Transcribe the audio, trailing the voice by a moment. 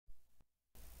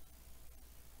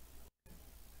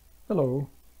Hello,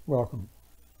 welcome.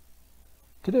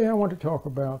 Today I want to talk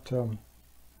about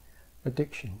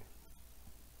addiction.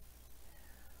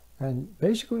 And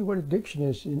basically what addiction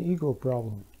is an ego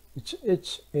problem.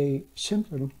 It's a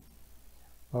symptom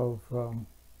of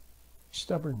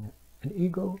stubbornness, an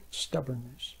ego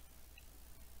stubbornness.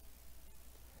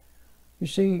 You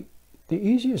see, the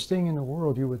easiest thing in the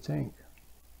world, you would think,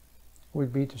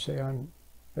 would be to say,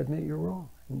 admit you're wrong,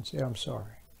 and say, I'm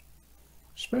sorry.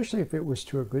 Especially if it was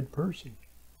to a good person.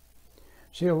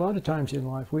 See, a lot of times in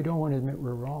life, we don't want to admit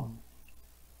we're wrong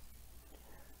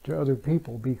to other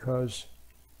people because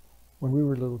when we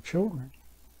were little children,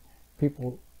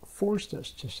 people forced us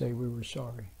to say we were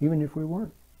sorry, even if we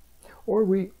weren't. Or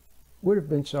we would have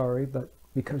been sorry, but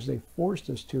because they forced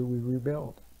us to, we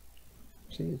rebelled.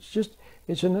 See,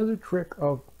 it's another trick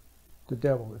of the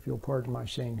devil, if you'll pardon my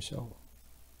saying so,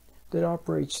 that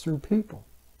operates through people.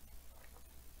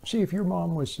 See, if your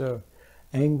mom was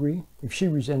angry, if she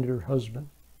resented her husband,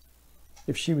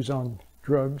 if she was on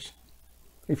drugs,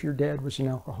 if your dad was an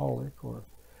alcoholic or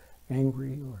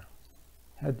angry or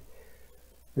had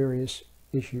various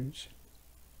issues,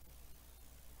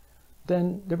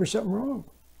 then there was something wrong.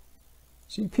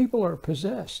 See, people are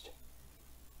possessed.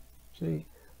 See,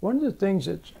 one of the things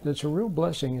that's a real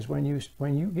blessing is when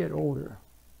you get older.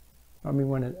 I mean,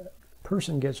 when a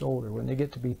person gets older, when they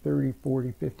get to be 30,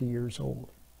 40, 50 years old,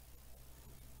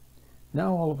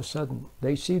 now all of a sudden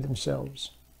they see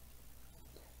themselves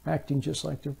acting just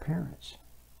like their parents.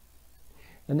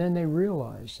 And then they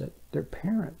realize that their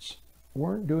parents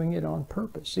weren't doing it on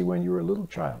purpose. See, when you were a little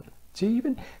child, see,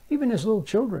 even as little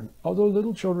children, although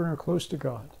little children are close to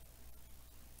God,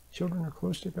 children are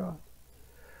close to God,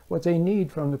 what they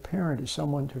need from the parent is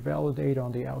someone to validate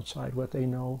on the outside what they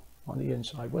know on the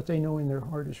inside. What they know in their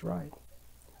heart is right.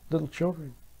 Little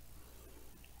children,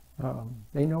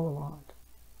 they know a lot.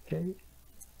 Okay?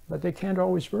 But they can't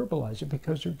always verbalize it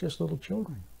because they're just little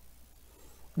children.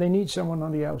 They need someone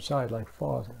on the outside, like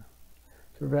Father,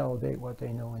 to validate what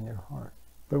they know in their heart.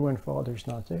 But when Father's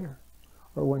not there,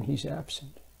 or when he's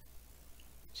absent,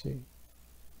 see,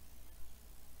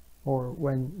 or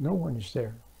when no one is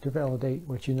there to validate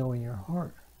what you know in your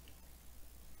heart,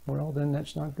 well, then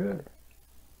that's not good.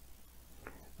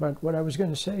 But what I was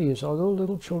going to say is, although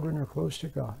little children are close to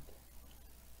God,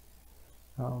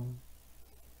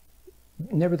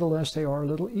 nevertheless, they are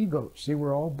little egos. See,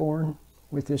 we're all born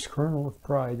with this kernel of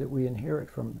pride that we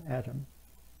inherit from Adam.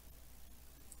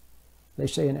 They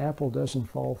say an apple doesn't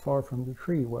fall far from the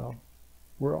tree. Well,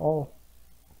 we're all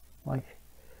like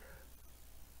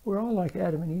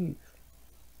Adam and Eve,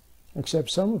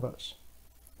 except some of us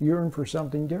yearn for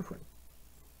something different.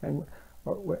 And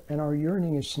our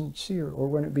yearning is sincere, or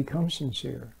when it becomes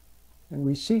sincere, and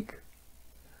we seek,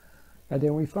 and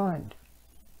then we find.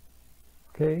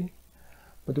 Okay?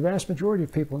 But the vast majority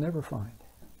of people never find,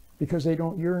 because they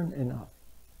don't yearn enough.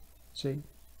 See?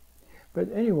 But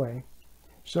anyway,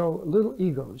 so little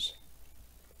egos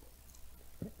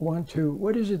want to,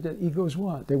 what is it that egos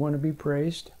want? They want to be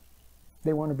praised.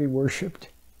 They want to be worshipped.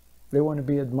 They want to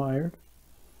be admired.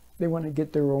 They want to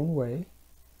get their own way.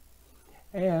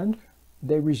 And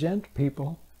they resent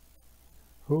people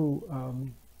who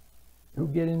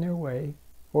get in their way,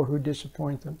 or who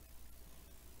disappoint them,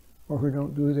 or who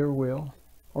don't do their will,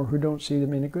 or who don't see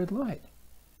them in a good light.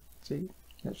 See,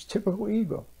 that's typical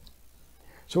ego.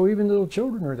 So even little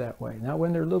children are that way. Now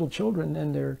when they're little children,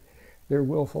 then they're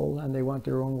willful and they want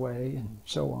their own way and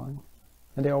so on.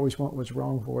 And they always want what's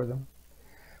wrong for them.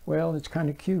 Well, it's kind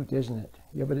of cute, isn't it?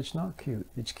 Yeah, but it's not cute.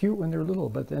 It's cute when they're little,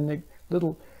 but then they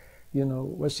little, you know,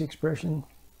 what's the expression?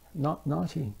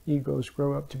 Naughty egos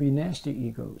grow up to be nasty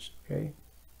egos, okay?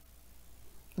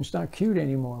 It's not cute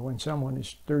anymore when someone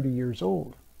is 30 years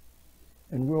old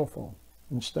and willful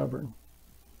and stubborn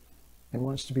and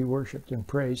wants to be worshipped and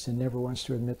praised and never wants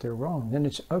to admit they're wrong. Then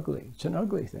it's ugly. It's an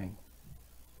ugly thing.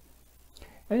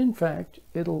 And in fact,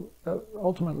 it'll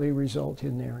ultimately result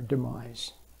in their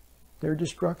demise, their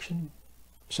destruction,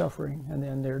 suffering, and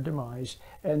then their demise,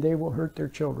 and they will hurt their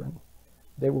children.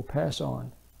 They will pass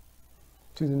on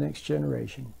to the next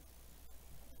generation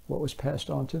what was passed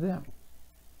on to them.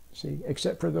 See,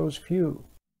 except for those few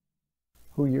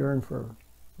who yearn for,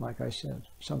 like I said,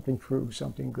 something true,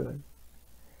 something good,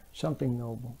 something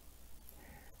noble,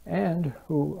 and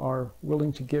who are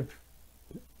willing to give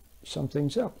some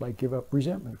things up, like give up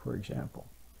resentment, for example.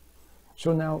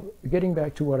 So now, getting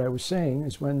back to what I was saying,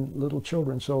 is when little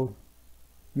children, so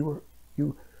you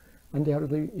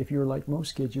undoubtedly, if you're like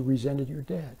most kids, you resented your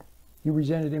dad. You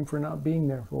resented him for not being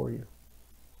there for you.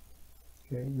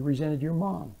 Okay? You resented your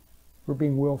mom for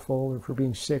being willful, or for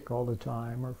being sick all the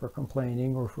time, or for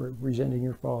complaining, or for resenting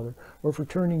your father, or for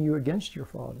turning you against your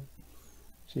father.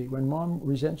 See, when mom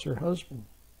resents her husband,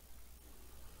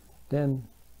 then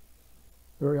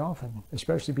very often,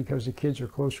 especially because the kids are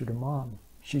closer to mom,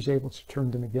 she's able to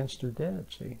turn them against her dad,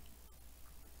 see.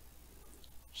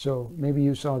 So maybe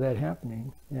you saw that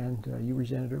happening, and you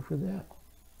resented her for that.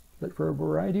 But for a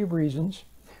variety of reasons.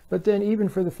 But then even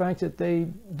for the fact that they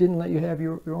didn't let you have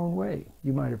your own way,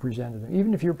 you might have resented them.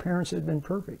 Even if your parents had been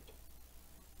perfect,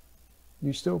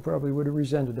 you still probably would have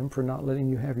resented them for not letting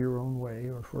you have your own way,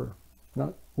 or for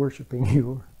not worshiping you,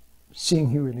 or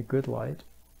seeing you in a good light.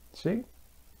 See?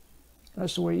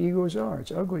 That's the way egos are.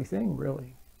 It's an ugly thing,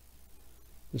 really,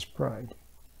 this pride.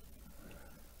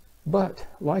 But,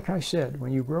 like I said,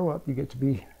 when you grow up, you get to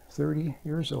be 30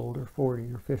 years old, or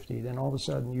 40, or 50, then all of a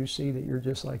sudden you see that you're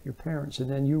just like your parents, and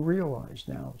then you realize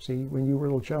now, see, when you were a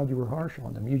little child, you were harsh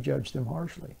on them. You judged them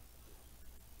harshly.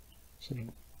 See?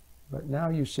 But now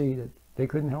you see that they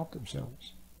couldn't help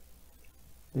themselves.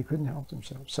 They couldn't help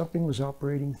themselves. Something was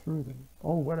operating through them.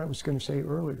 Oh, what I was going to say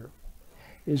earlier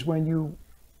is when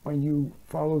you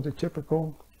follow the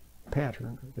typical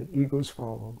pattern that egos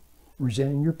follow,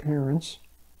 resenting your parents,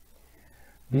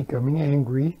 becoming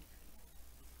angry,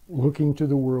 looking to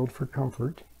the world for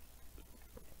comfort,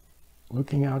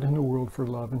 looking out in the world for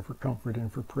love and for comfort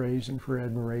and for praise and for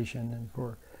admiration and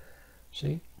for,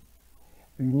 see?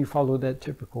 When you follow that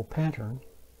typical pattern,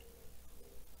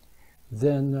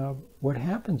 then what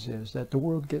happens is that the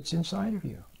world gets inside of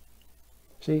you.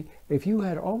 See, if you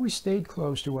had always stayed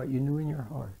close to what you knew in your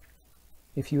heart,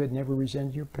 if you had never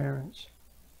resented your parents,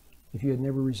 if you had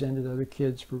never resented other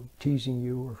kids for teasing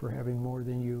you or for having more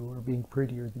than you or being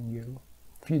prettier than you,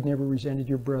 if you'd never resented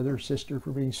your brother or sister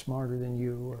for being smarter than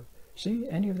you, or see,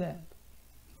 any of that,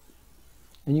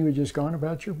 and you had just gone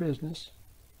about your business,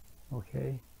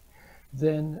 okay,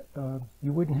 then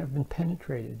you wouldn't have been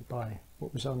penetrated by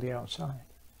what was on the outside.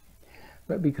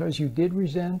 But because you did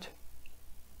resent,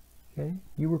 okay,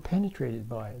 you were penetrated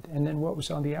by it, and then what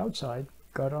was on the outside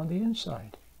got on the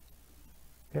inside.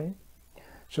 Okay,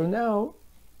 so now,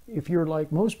 if you're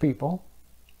like most people,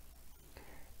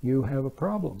 you have a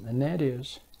problem, and that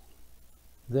is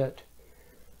that,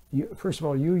 you, first of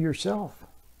all, you yourself,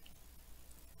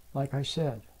 like I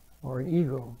said, are an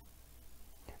ego,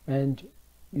 and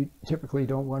you typically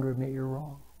don't want to admit you're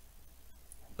wrong.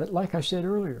 But like I said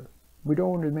earlier, we don't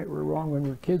want to admit we're wrong when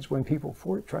we're kids, when people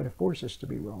try to force us to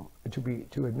be wrong,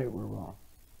 to admit we're wrong.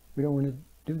 We don't want to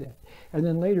do that. And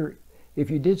then later, if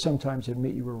you did sometimes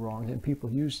admit you were wrong, then people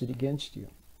used it against you.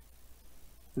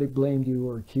 They blamed you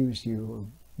or accused you or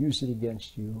used it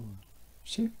against you.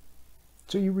 See?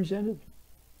 So you resented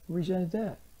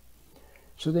that.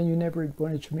 So then you never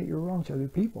wanted to admit you're wrong to other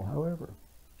people. However,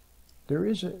 there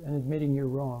is an admitting you're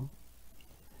wrong,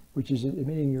 which is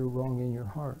admitting you're wrong in your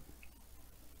heart,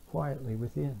 quietly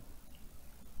within.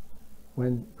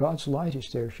 When God's light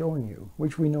is there showing you,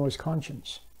 which we know as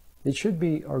conscience, it should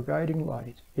be our guiding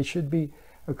light. It should be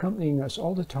accompanying us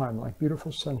all the time like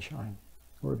beautiful sunshine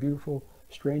or a beautiful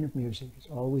strain of music. It's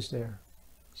always there.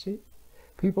 See?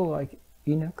 People like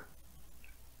Enoch,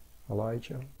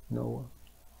 Elijah, Noah,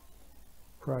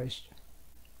 Christ,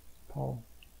 Paul,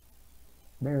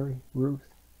 Mary, Ruth.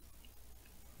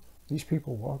 These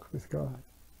people walked with God.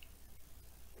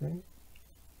 Okay?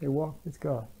 They walked with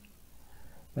God.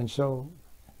 And so,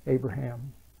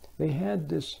 Abraham, they had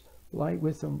this light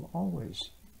with them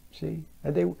always. See?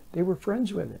 And they were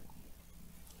friends with it.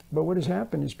 But what has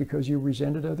happened is because you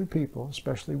resented other people,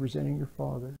 especially resenting your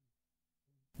father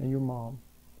and your mom,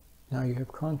 now you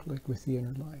have conflict with the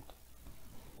inner light.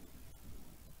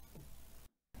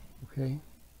 Okay?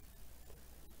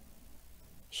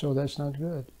 So that's not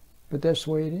good. But that's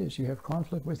the way it is. You have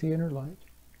conflict with the inner light.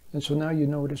 And so now you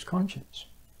know it as conscience.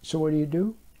 So what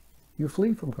do? You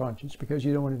flee from conscience because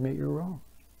you don't want to admit you're wrong.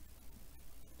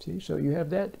 See? So you have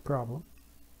that problem.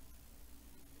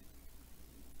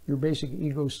 Your basic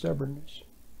ego stubbornness.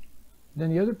 Then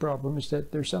the other problem is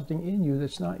that there's something in you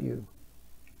that's not you.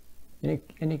 And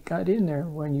it got in there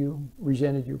when you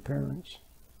resented your parents,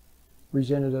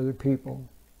 resented other people,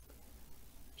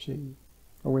 see,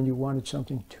 or when you wanted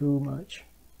something too much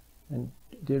and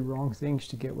did wrong things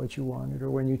to get what you wanted,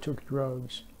 or when you took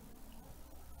drugs,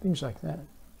 things like that.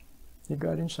 It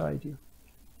got inside you.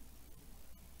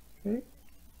 Okay?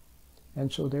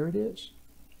 And so there it is.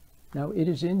 Now it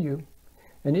is in you,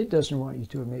 and it doesn't want you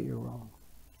to admit you're wrong.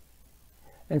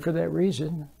 And for that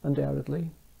reason,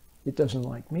 undoubtedly, it doesn't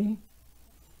like me.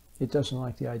 It doesn't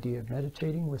like the idea of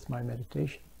meditating with my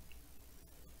meditation.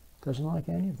 It doesn't like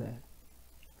any of that.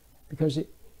 Because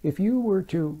if you were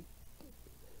to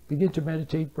begin to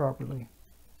meditate properly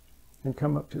and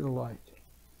come up to the light.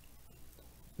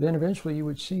 Then eventually you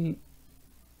would see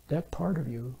that part of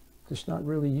you that's not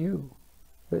really you,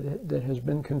 but that has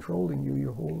been controlling you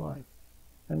your whole life.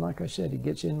 And like I said, it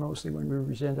gets in mostly when we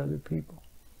resent other people.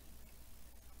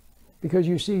 Because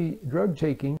you see, drug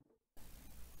taking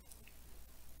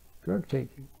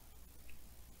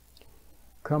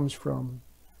comes from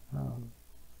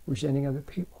resenting other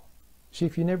people. See,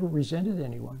 if you never resented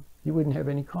anyone, you wouldn't have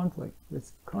any conflict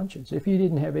with conscience. If you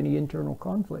didn't have any internal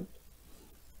conflict,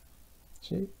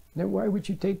 see, then why would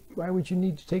you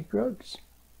need to take drugs?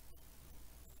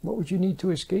 What would you need to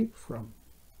escape from?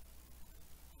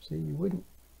 See, you wouldn't.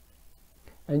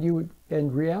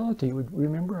 And reality would,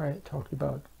 remember I talked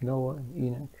about Noah and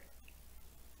Enoch,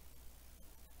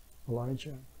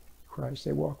 Elijah, Christ,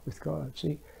 they walk with God.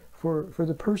 See, for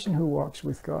the person who walks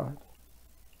with God,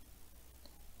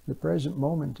 the present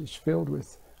moment is filled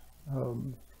with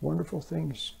wonderful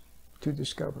things to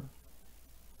discover.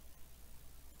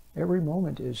 Every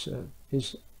moment is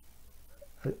it's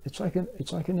like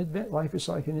an event. Life is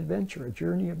like an adventure, a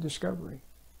journey of discovery,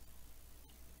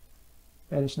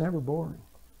 and it's never boring,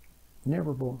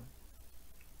 never boring.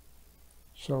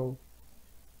 So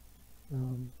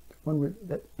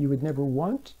you would never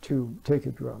want to take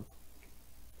a drug,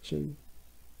 see,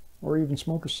 or even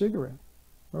smoke a cigarette,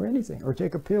 or anything, or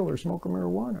take a pill, or smoke a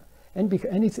marijuana, and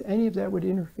any of that would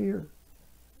interfere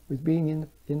with being in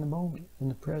the moment, in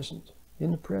the present,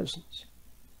 in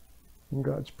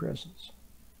God's presence,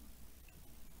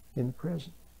 in the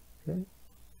present. Okay.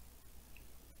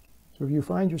 So if you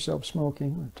find yourself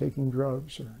smoking or taking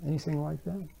drugs or anything like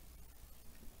that,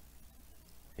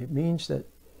 it means that,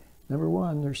 number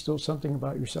one, there's still something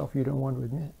about yourself you don't want to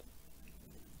admit.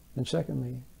 And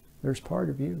secondly, there's part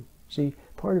of you. See,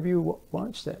 part of you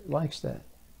wants that, likes that.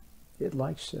 It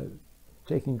likes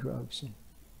taking drugs and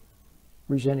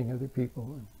resenting other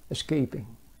people and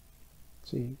escaping.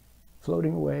 See,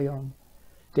 floating away on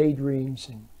daydreams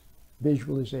and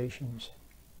visualizations,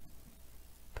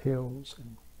 pills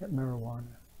and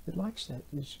marijuana. It likes that,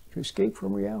 is to escape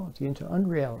from reality into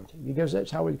unreality, because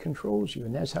that's how it controls you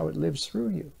and that's how it lives through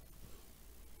you.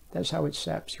 That's how it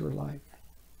saps your life.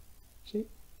 See,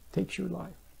 takes your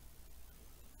life.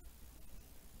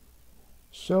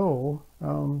 So,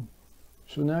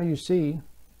 so now you see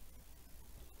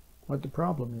what the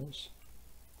problem is.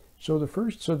 So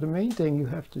the main thing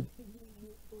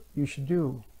you should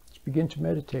do is begin to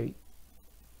meditate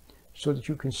so that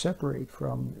you can separate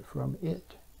from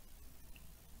it.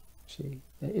 See,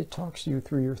 it talks to you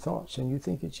through your thoughts, and you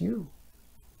think it's you.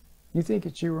 You think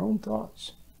it's your own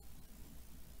thoughts.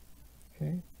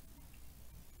 Okay?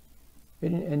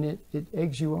 And it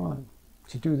eggs you on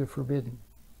to do the forbidden.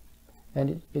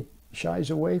 And it shies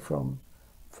away from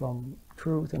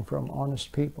truth and from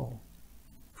honest people,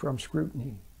 from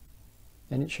scrutiny.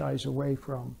 And it shies away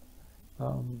from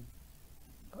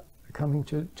coming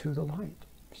to the light.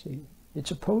 See,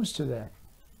 it's opposed to that.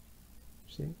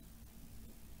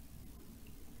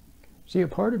 See, a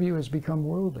part of you has become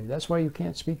worldly. That's why you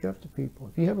can't speak up to people.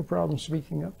 If you have a problem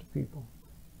speaking up to people,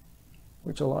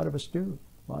 which a lot of us do,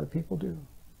 a lot of people do,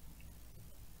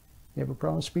 you have a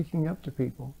problem speaking up to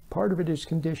people. Part of it is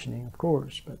conditioning, of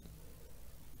course, but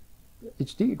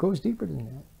it goes deeper than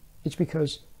that. It's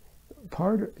because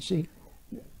see,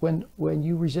 when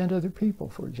you resent other people,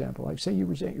 for example, like say you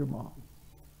resent your mom,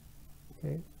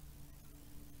 okay?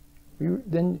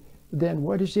 Then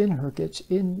what is in her gets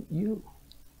in you.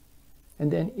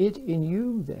 And then it in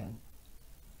you then,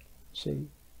 see,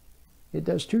 it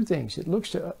does two things. It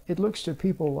looks to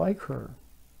people like her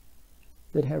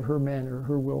that have her manner,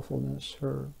 her willfulness,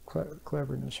 her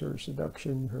cleverness, her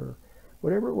seduction, her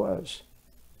whatever it was.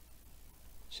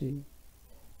 See,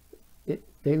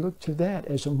 they look to that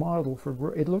as a model for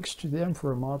growth. It looks to them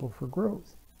for a model for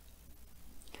growth.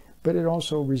 But it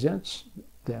also resents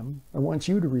them and wants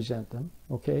you to resent them,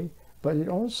 okay? But it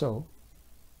also,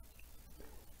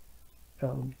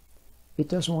 it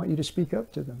doesn't want you to speak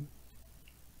up to them.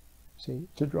 See,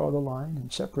 to draw the line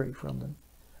and separate from them.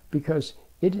 Because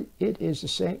it is the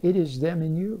same, it is them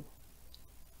in you.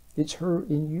 It's her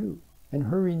in you. And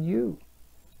her in you,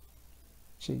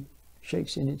 see,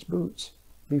 shakes in its boots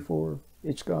before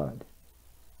it's God,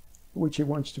 which it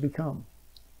wants to become,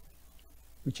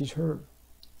 which is her.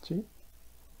 See?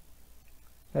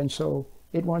 And so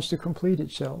it wants to complete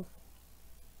itself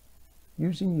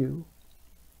using you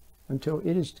until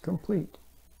it is complete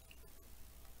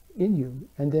in you,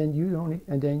 and then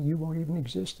you won't even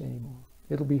exist anymore.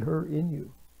 It'll be her in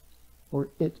you, or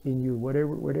it in you,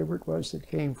 whatever it was that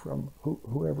came from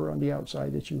whoever on the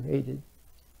outside that you hated,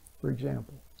 for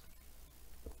example.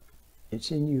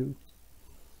 It's in you.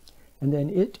 And then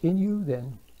it in you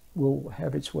then will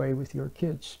have its way with your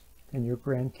kids and your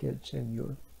grandkids and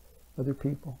your other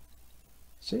people.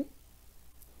 See?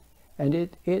 And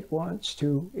it wants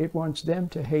them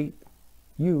to hate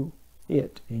you,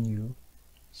 it in you.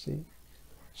 See?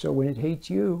 So when it hates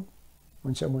you,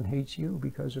 when someone hates you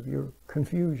because of your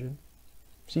confusion,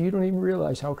 see, you don't even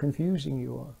realize how confusing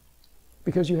you are.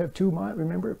 Because you have two minds.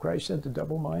 Remember, Christ said the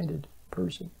double-minded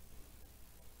person.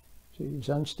 See, he's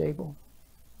unstable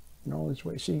in all his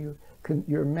ways. See,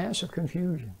 you're a mass of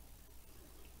confusion.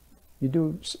 You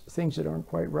do things that aren't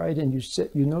quite right, and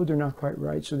you know they're not quite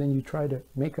right, so then you try to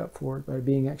make up for it by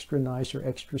being extra nice or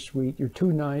extra sweet. You're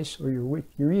too nice, or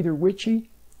you're either witchy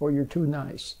or you're too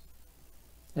nice.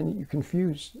 And you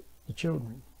confuse the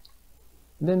children.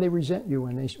 And then they resent you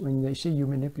when they see you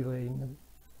manipulating them.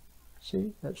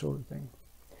 See, that sort of thing.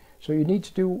 So you need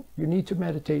to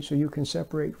meditate so you can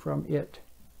separate from it.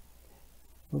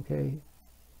 Okay?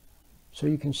 So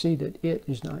you can see that it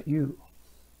is not you.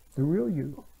 The real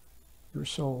you, your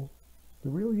soul, the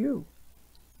real you.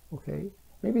 Okay?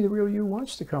 Maybe the real you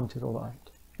wants to come to the light.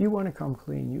 You want to come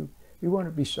clean. You want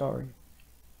to be sorry.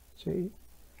 See?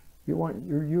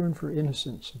 You're yearning for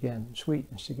innocence again,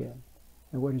 sweetness again,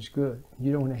 and what is good.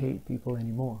 You don't want to hate people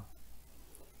anymore.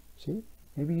 See?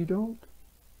 Maybe you don't.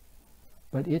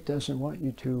 But it doesn't want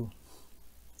you to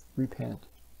repent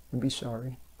and be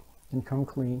sorry and come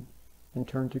clean and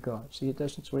turn to God. See,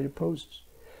 that's the way it poses.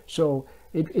 So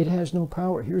it has no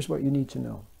power. Here's what you need to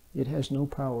know. It has no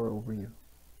power over you.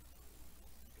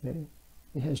 Okay?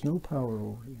 It has no power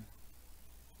over you.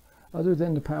 Other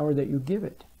than the power that you give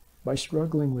it by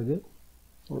struggling with it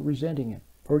or resenting it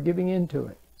or giving in to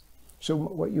it. So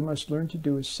what you must learn to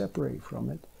do is separate from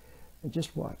it and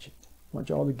just watch it. Watch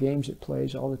all the games it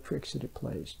plays, all the tricks that it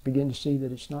plays. Begin to see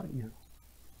that it's not you.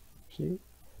 See?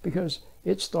 Because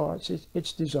its thoughts,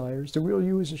 its desires, the real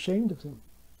you is ashamed of them.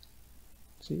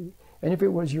 See? And if it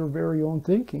was your very own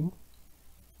thinking,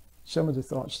 some of the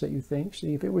thoughts that you think,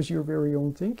 see, if it was your very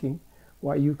own thinking,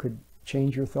 why, you could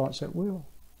change your thoughts at will.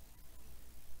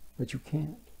 But you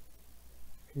can't.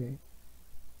 Okay?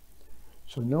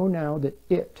 So know now that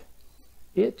it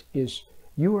is,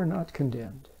 you are not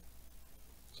condemned.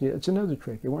 See, it's another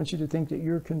trick. It wants you to think that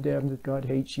you're condemned, that God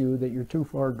hates you, that you're too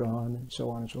far gone, and so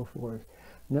on and so forth.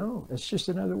 No, that's just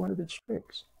another one of its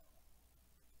tricks.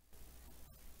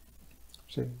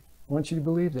 See, it wants you to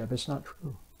believe that, but it's not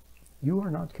true. You are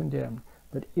not condemned,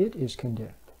 but it is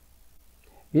condemned.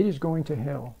 It is going to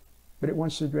hell, but it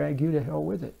wants to drag you to hell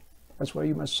with it. That's why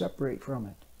you must separate from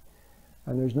it.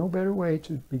 And there's no better way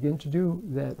to begin to do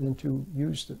that than to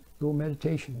use the little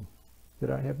meditation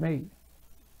that I have made,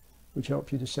 which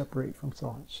helps you to separate from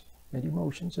thoughts and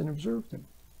emotions and observe them.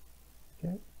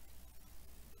 Okay?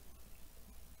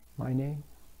 My name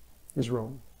is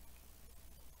Roland.